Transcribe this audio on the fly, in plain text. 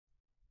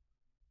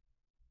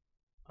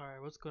Alright,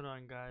 what's going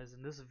on guys?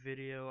 In this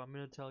video, I'm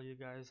going to tell you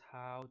guys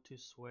how to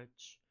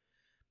switch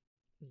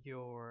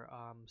your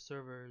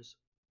servers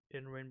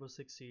in Rainbow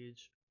Six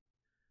Siege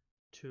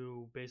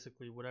to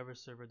basically whatever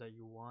server that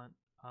you want.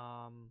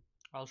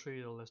 I'll show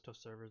you the list of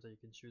servers that you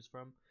can choose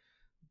from.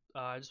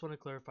 I just want to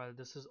clarify that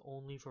this is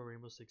only for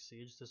Rainbow Six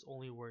Siege. This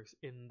only works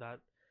in that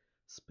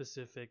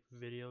specific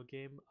video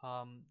game.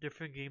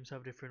 Different games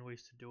have different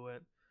ways to do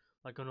it.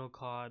 Like on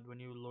COD, when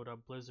you load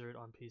up Blizzard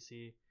on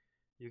PC,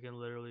 you can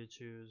literally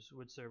choose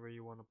which server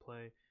you want to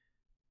play.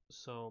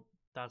 So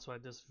that's why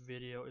this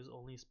video is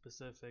only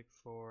specific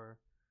for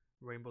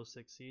Rainbow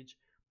Six Siege.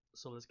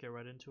 So let's get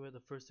right into it. The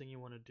first thing you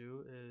want to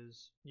do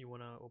is you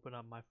want to open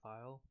up My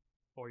File,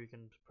 or you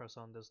can press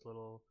on this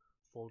little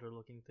folder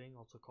looking thing,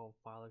 also called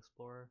File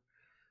Explorer.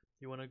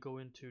 You want to go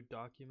into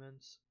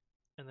Documents,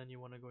 and then you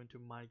want to go into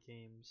My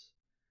Games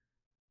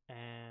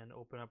and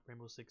open up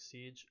Rainbow Six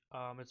Siege.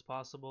 It's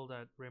possible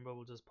that Rainbow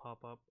will just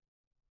pop up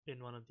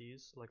in one of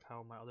these, like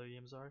how my other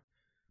games are.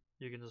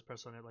 You can just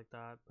press on it like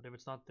that, but if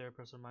it's not there,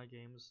 press on My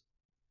Games,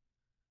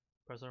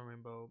 press on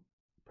Rainbow,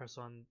 press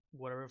on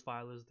whatever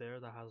file is there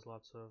that has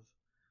lots of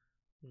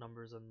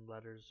numbers and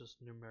letters, just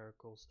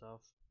numerical stuff,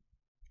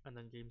 and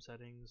then Game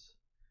Settings,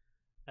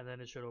 and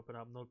then it should open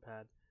up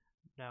Notepad.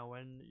 Now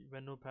when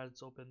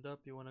Notepad's opened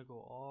up, you want to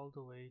go all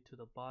the way to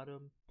the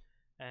bottom,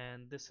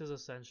 and this is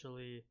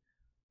essentially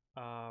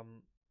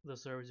the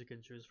servers you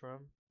can choose from,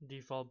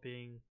 default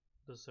being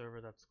the server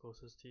that's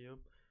closest to you.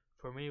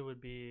 For me, it would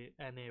be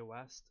NA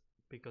West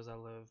because I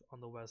live on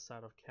the west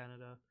side of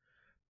Canada.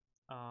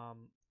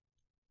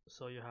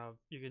 So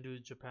you can do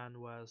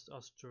Japan West,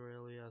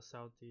 Australia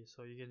Southeast.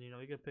 So you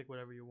can pick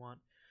whatever you want.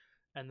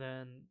 And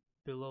then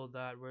below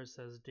that where it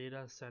says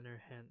data center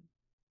hint,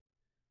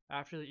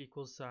 after the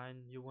equal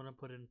sign you want to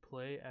put in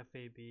play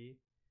FAB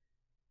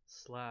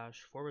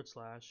slash forward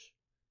slash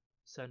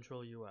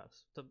Central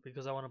US.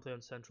 Because I want to play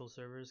on Central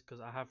servers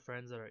because I have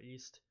friends that are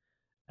East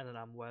and then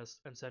I'm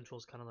West, and Central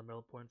is kind of the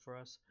middle point for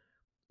us.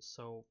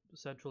 So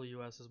Central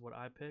US is what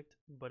I picked.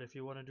 But if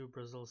you want to do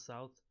Brazil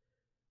South,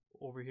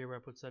 over here where I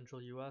put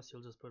Central US,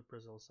 you'll just put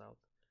Brazil South.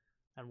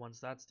 And once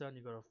that's done,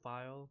 you go to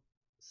File,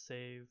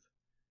 Save,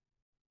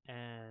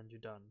 and you're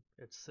done.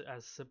 It's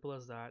as simple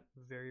as that.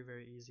 Very,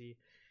 very easy.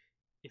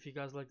 If you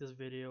guys like this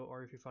video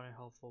or if you find it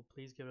helpful,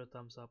 please give it a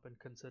thumbs up and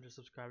consider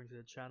subscribing to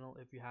the channel.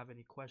 If you have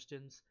any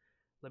questions,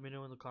 let me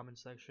know in the comment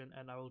section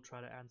and I will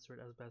try to answer it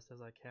as best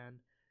as I can.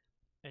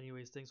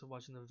 Anyways, thanks for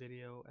watching the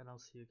video and I'll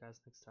see you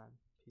guys next time.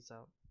 Peace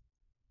out.